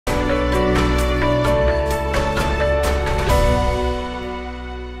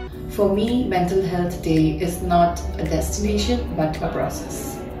For me, Mental Health Day is not a destination but a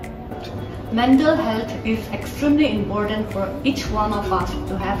process. Mental health is extremely important for each one of us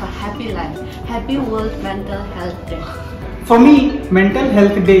to have a happy life. Happy World Mental Health Day. For me, Mental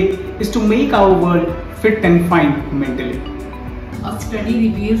Health Day is to make our world fit and fine mentally. A study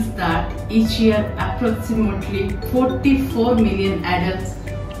reveals that each year approximately 44 million adults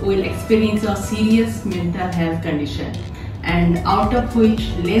will experience a serious mental health condition, and out of which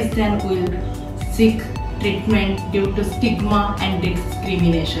less than will seek treatment due to stigma and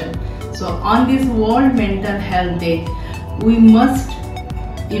discrimination. So on this World Mental Health Day, we must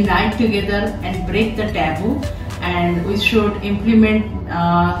unite together and break the taboo, and we should implement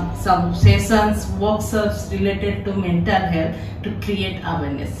some sessions, workshops related to mental health to create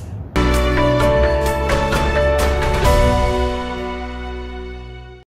awareness.